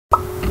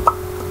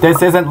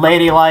This isn't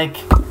ladylike.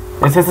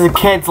 This isn't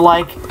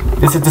kids-like.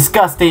 This is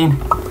disgusting.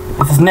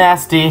 This is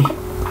nasty.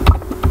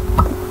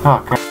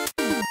 Oh, God.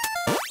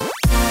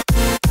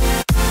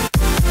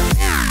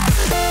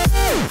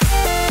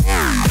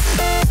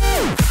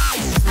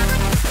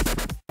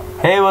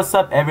 Hey, what's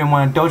up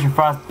everyone? Doge and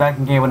Frost back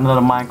in with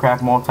another Minecraft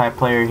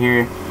multiplayer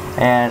here.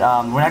 And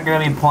we're not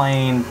going to be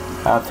playing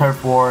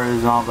Turf Wars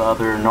and all the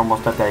other normal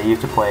stuff that I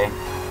used to play.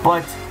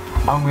 But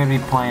I'm going to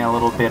be playing a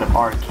little bit of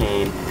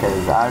arcade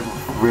because I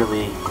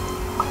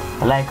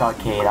like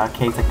arcade.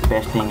 Arcade's like the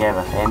best thing ever.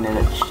 And then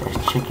a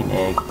chicken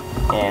egg.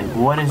 And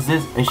what is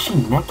this? Is she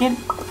naked?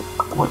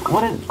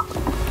 What is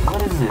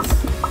this?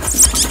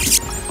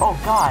 Oh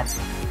God!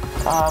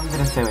 I'm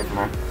gonna stay away from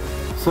her.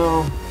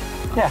 So,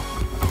 yeah.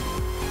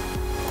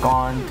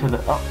 Gone to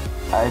the. Oh,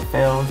 I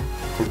failed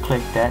to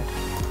click that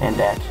and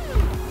that.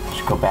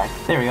 Should go back.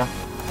 There we go.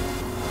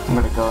 I'm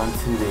gonna go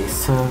into the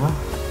server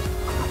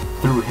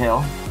through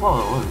hell.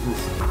 Whoa, what is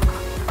this?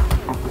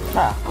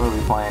 Ah, what are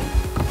we playing?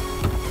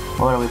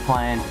 What are we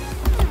playing?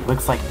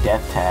 Looks like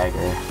Death Tag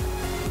or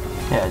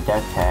yeah,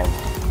 Death Tag.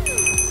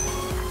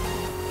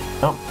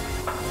 Oh,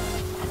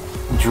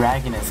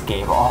 Dragon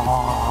Escape.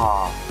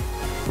 Oh,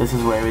 this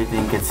is where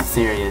everything gets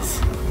serious.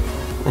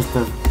 It's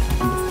the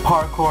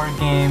parkour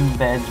game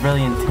that's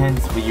really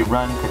intense where you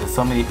run because there's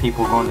so many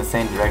people going the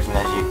same direction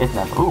as you. It's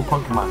not. Ooh,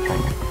 Pokemon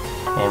trainer.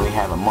 And we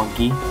have a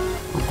monkey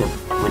with the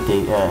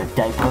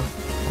diaper,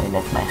 and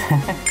that's nice.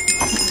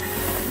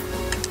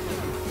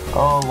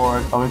 Oh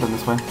Lord, oh we're going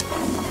this way.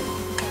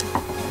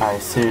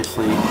 Alright,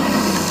 seriously.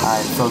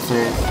 Alright, so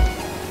serious.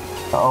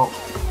 Uh oh,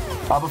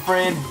 I'm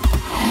afraid.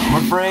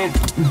 I'm afraid.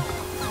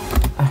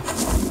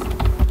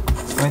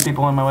 So many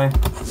people in my way.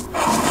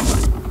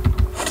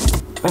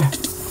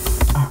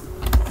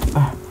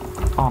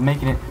 Oh, I'm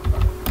making it.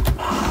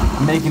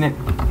 I'm making it.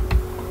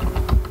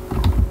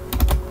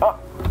 Oh.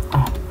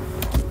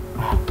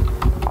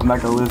 I'm not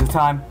gonna lose the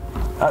time.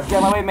 Get out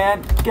of my way,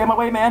 man. Get out of my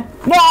way, man.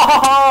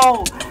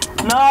 No!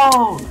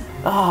 No!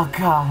 Oh,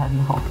 God,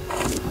 no.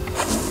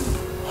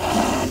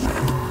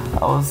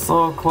 I was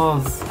so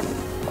close.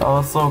 I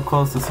was so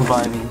close to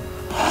surviving.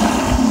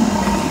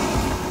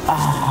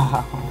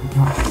 Ah,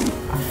 no.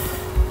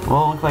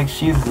 Well, it looks like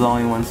she's the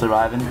only one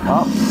surviving.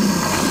 Oh.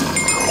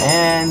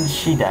 And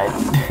she died.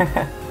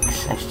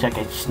 I struck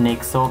a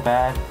snake so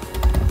bad.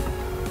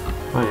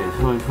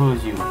 Who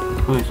is you?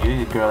 Who is you?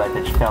 You're the girl that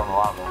just fell in the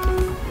lava.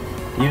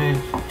 You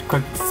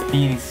quick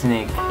speedy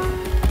snake.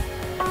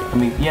 I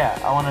mean, yeah,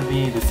 I want to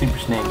be the super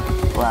snake.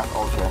 Well, I'm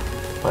ultra,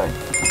 but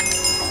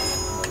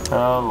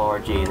oh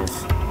Lord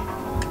Jesus.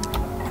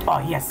 Oh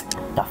yes,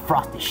 the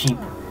frosty sheep.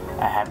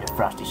 I have the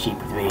frosty sheep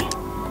with me.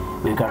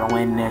 We're gonna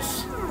win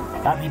this.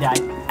 Oh, he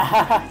died.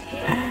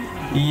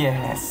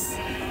 Yes.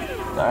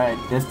 Alright,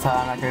 this time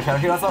I'm not gonna try to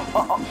kill myself.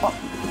 Oh.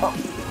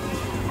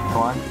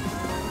 Come on.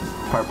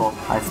 Purple.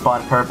 I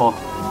spotted purple.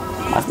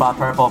 I spot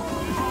purple.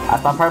 I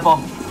spot purple.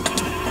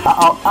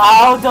 Uh-oh.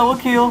 Oh, double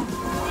kill.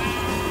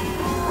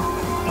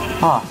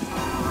 Huh.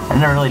 I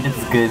never really did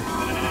this good.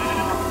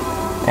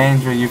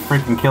 Andrew, you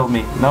freaking killed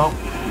me. Nope.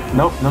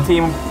 Nope. No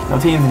team. No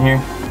teams in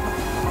here.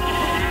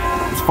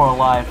 It's 4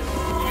 alive.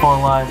 It's 4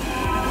 alive.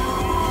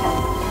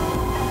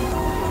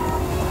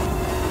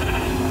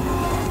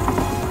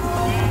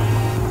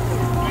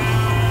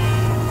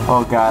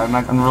 Oh God,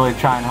 I'm really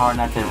trying hard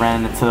not to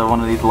run into one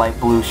of these light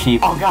blue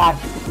sheep. Oh God!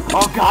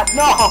 Oh God,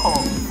 no!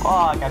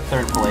 Oh, I got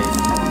 3rd place.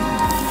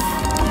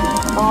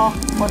 Oh,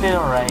 I did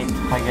alright,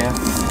 I guess.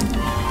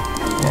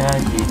 Yeah,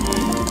 GG.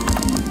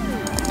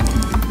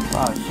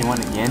 Oh, she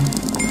won again?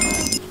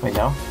 Wait,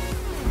 no?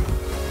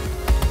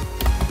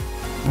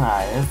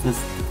 Alright, it's this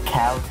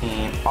cow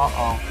team.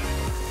 Uh-oh.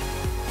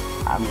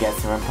 I'm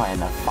guessing we're playing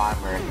the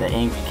farmer, the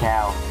angry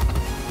cow.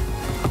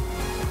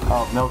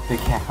 Oh, milk the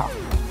cow.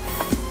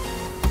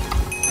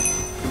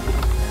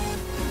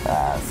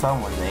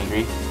 Someone's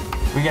angry.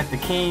 We got the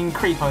King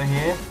Creeper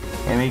here,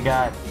 and we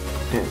got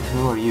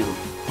who are you?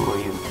 Who are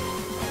you?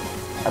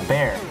 A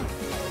bear.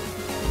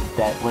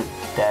 That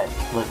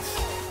looks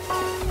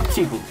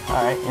stupid.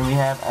 All right, and we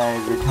have a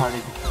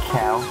retarded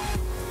cow,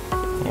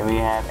 and we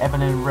have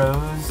Evan and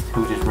Rose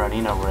who just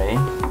running away.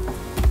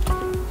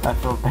 I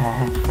feel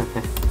bad for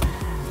this.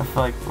 I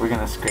feel like we're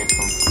gonna scrape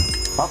them.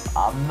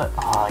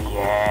 Oh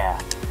yeah.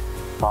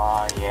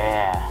 Oh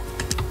yeah.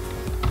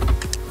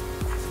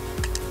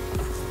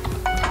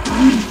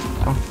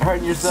 You're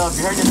hurting yourself,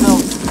 you're hurting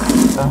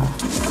yourself.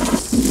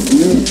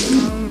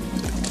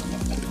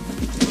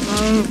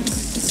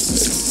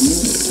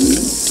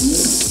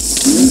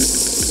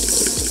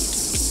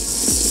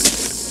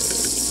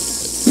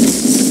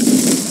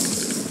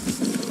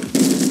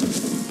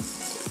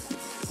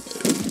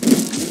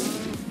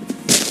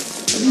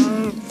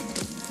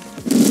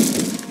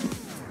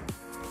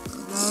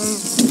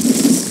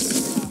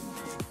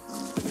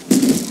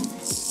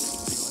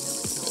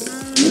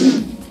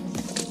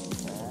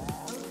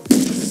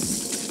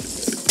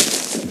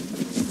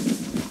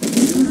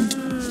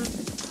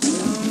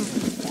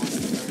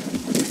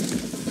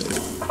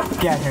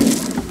 Get him.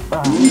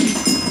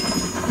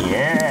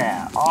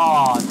 Yeah.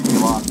 Oh, I think we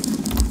lost.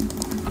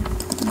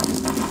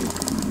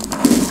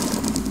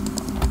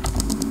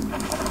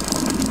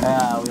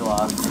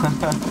 I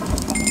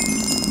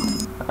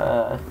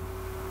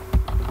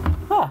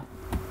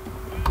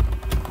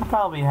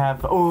probably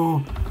have.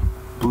 Oh,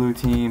 blue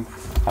team.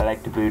 I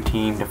like the blue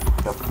team. The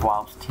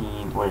Flops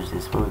team. What is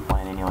this? What are we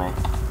playing anyway?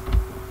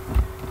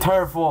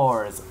 Turf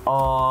Wars.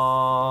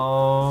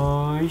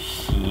 Oh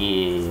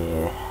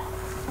shit.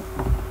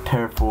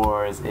 Turf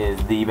Wars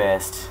is the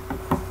best.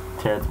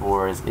 Turf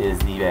Wars is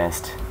the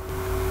best.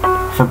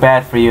 So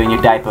bad for you and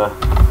your diaper.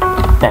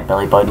 That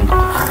belly button.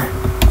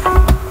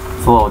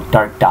 It's a little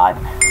dark dot.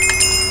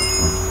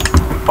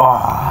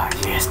 Oh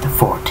yes, the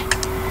fort.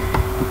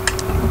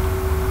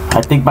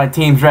 I think my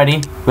team's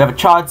ready. We have a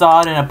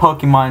Charizard and a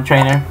Pokemon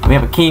trainer. We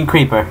have a Keen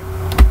Creeper.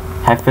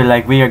 I feel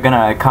like we are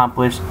gonna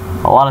accomplish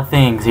a lot of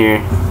things here.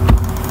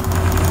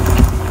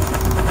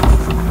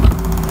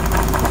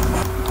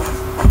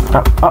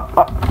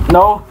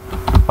 No.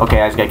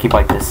 Okay, I just gotta keep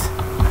like this.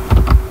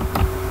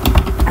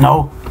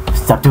 No.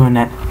 Stop doing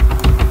that.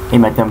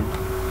 Aim at them.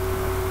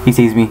 He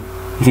sees me.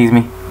 He sees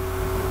me.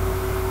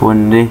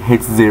 When it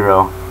hits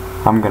 0,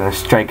 I'm gonna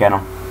strike at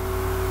him.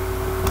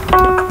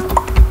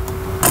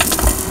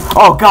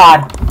 Oh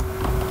God!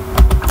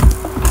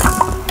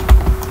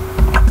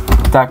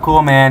 It's not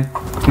cool, man.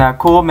 It's not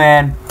cool,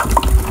 man.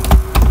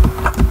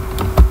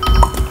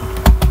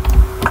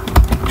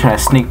 Trying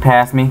to sneak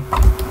past me.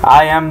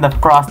 I am the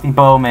Frosty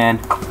Bowman.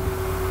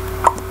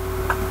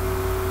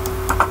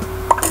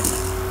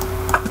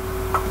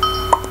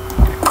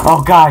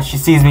 Oh God, she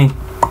sees me.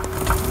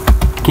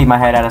 Keep my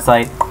head out of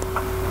sight.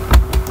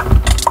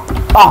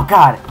 Oh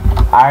God!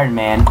 Iron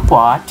Man.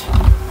 What?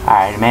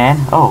 Iron Man?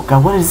 Oh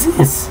God, what is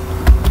this?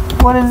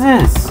 What is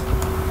this?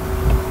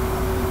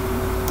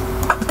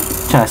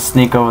 Trying to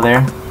sneak over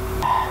there.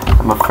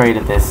 I'm afraid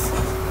of this.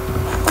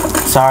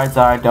 Sorry,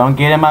 don't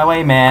get in my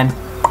way, man.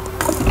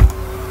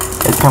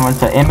 It's coming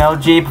to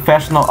MLG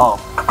Professional. Oh.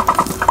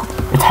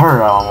 It's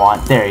her I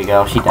want. There you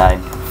go. She died.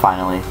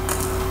 Finally.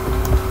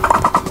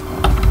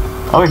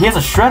 Oh, he has a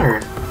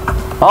shredder.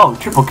 Oh,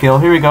 triple kill.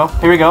 Here we go.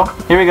 Here we go.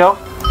 Here we go.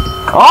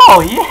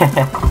 Oh,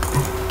 yeah.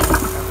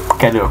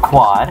 Can I do a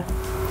quad?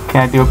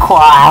 Can I do a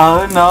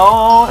quad?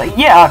 No.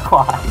 Yeah, a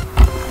quad.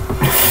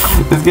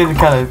 This is getting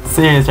kind of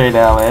serious right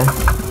now, man.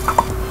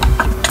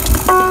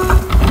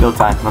 Build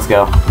time. Let's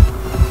go.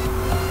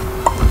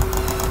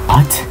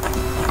 What?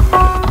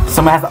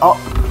 Someone has to. Oh.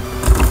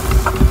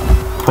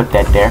 Put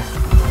that there.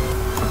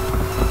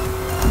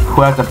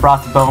 Who has the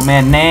Frosty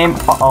Bowman name?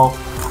 Uh-oh.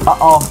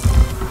 Uh-oh.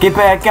 Get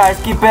back, guys.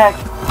 Get back.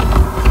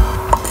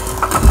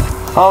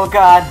 Oh,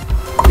 God.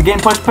 We're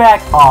getting pushed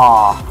back.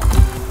 Aw.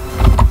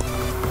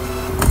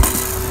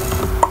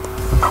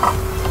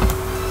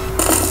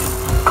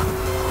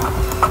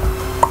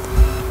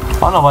 I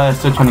don't know why they're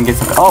still trying to get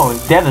some. Oh,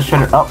 they have the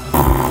shredder. Oh.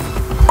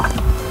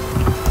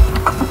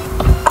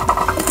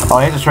 Oh,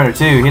 he has a shredder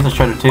too. He has a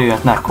shredder too.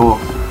 That's not cool.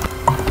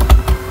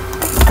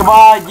 Come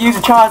on, use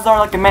a Charizard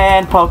like a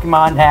man,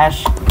 Pokemon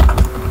Ash.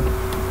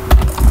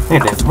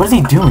 Look at this. What is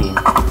he doing?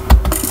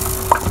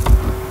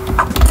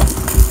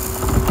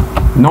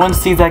 No one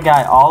sees that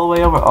guy all the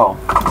way over. Oh.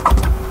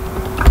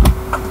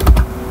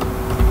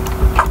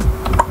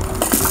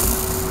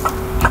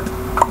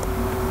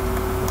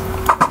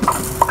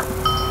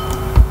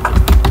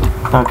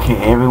 Okay,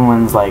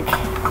 everyone's like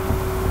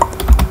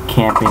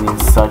camping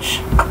and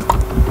such.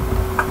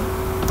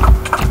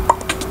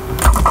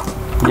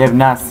 You have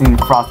not seen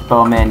Frosty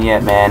Bowman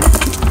yet, man.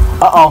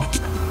 Uh-oh.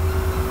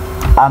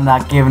 I'm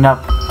not giving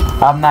up.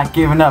 I'm not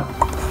giving up.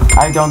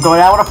 I don't go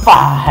down with a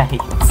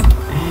fight.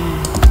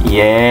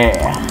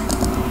 Yeah.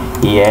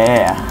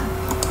 Yeah.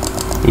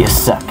 You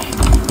suck.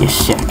 You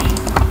suck.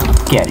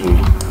 Get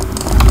here.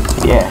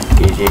 Yeah,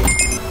 GG.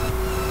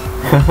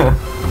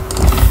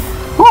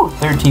 Woo,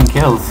 13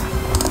 kills.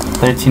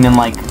 13 and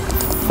like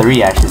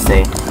 3, I should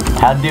say.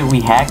 How did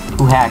we hack?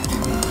 Who hacked?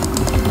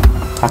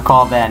 I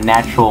call that a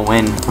natural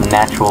win from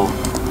natural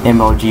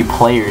MOG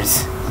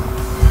players.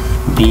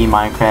 B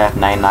Minecraft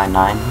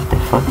 999. What the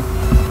fuck?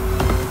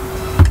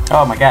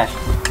 Oh my gosh.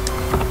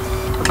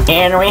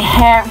 And we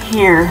have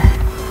here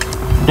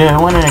the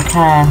one at a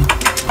time.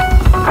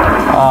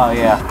 Oh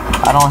yeah.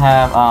 I don't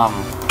have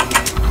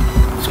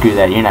screw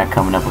that, you're not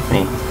coming up with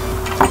me.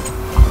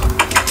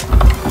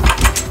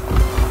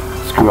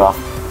 Screw off.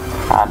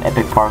 I'm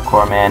Epic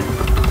Parkour Man,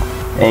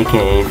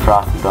 aka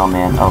Frosty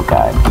Bowman. Oh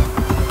God.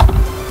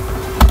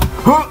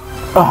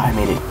 Oh, I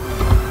made it.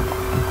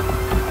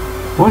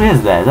 What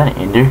is that? Is that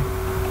an Ender?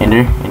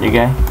 Ender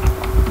guy?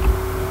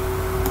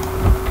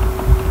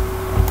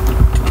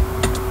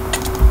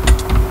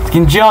 He's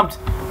getting jumped!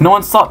 No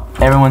one saw.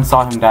 Everyone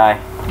saw him die.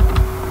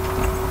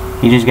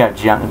 He just got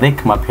jumped. If they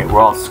come up here,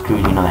 we're all screwed.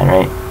 You know that,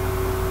 right?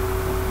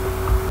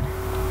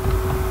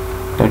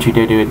 Don't you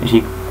dare do it.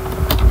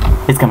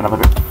 He's coming up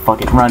here.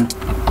 Fuck it. Run.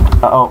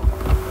 Uh-oh.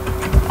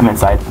 I'm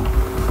inside.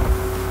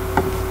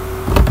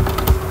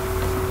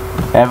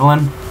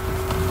 Evelyn,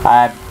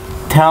 I'm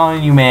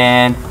telling you,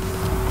 man.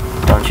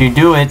 Don't you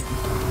do it.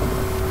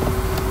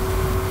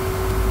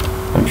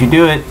 Don't you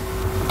do it.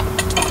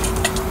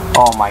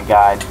 Oh my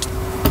God.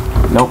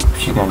 Nope,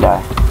 she's gonna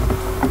die.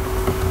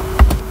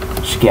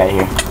 Just get out of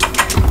here.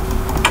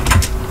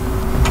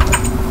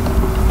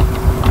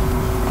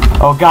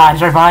 Oh god,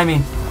 he's right behind me.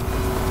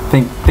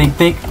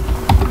 Think.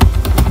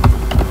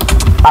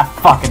 I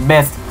fucking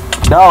missed.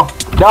 No.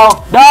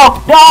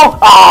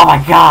 Oh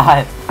my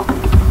god.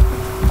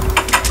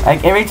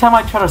 Like every time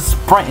I try to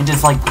sprint, it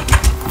just like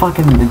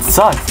fucking, it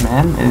sucks,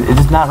 man. It's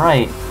just not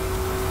right.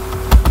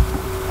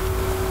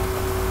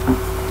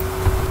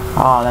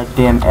 Oh, that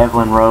damn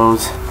Evelyn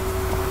Rose.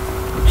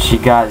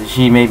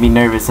 She made me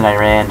nervous and I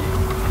ran.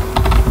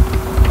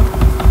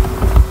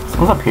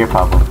 Someone's up here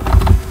probably.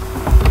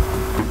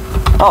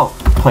 Oh,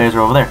 players are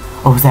over there.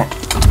 Oh, who's that?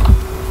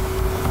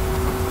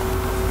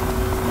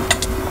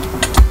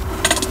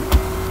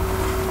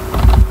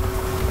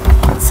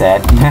 That's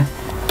sad.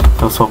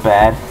 Feels so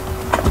bad.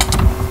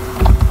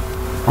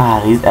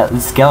 Ah,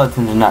 these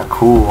skeletons are not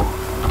cool.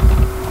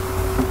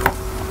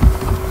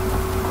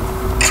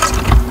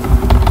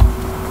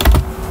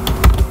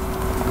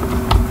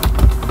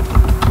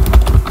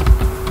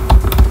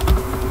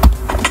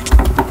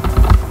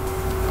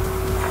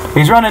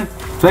 He's running.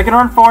 He's making a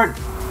run for it.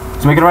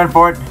 He's making a run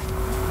for it.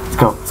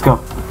 Let's go.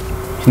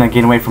 He's not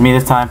getting away from me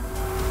this time.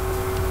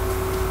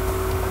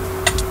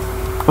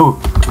 Ooh,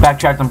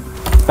 backtracked him.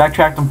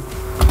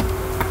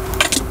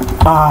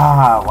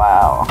 Ah,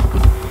 wow.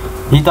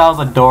 He thought it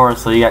was a door,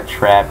 so he got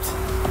trapped.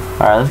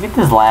 Alright, let's get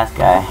this last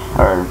guy.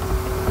 Or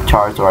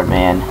Charizard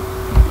man.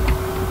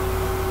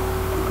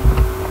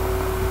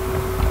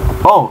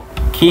 Oh,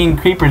 King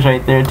Creeper's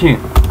right there too.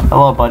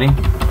 Hello, buddy.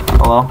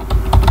 Hello.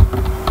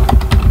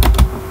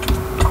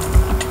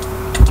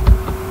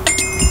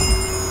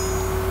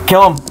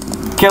 Kill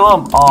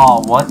him!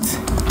 Oh, what?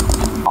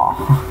 Oh.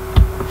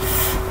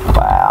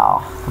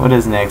 Wow. What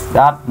is next?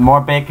 More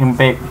bacon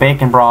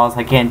brawls.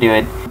 I can't do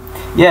it.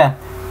 Yeah.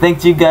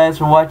 Thanks you guys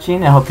for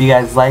watching. I hope you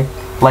guys like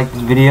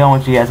this video. I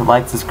want you guys to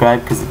like,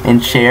 subscribe,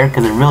 and share,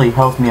 because it really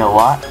helps me a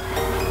lot.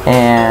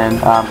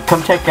 And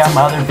come check out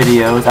my other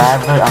videos.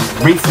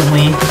 I've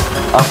recently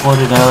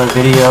uploaded another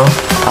video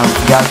on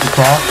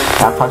Like.Sub.Share.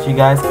 I'll talk to you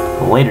guys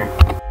later.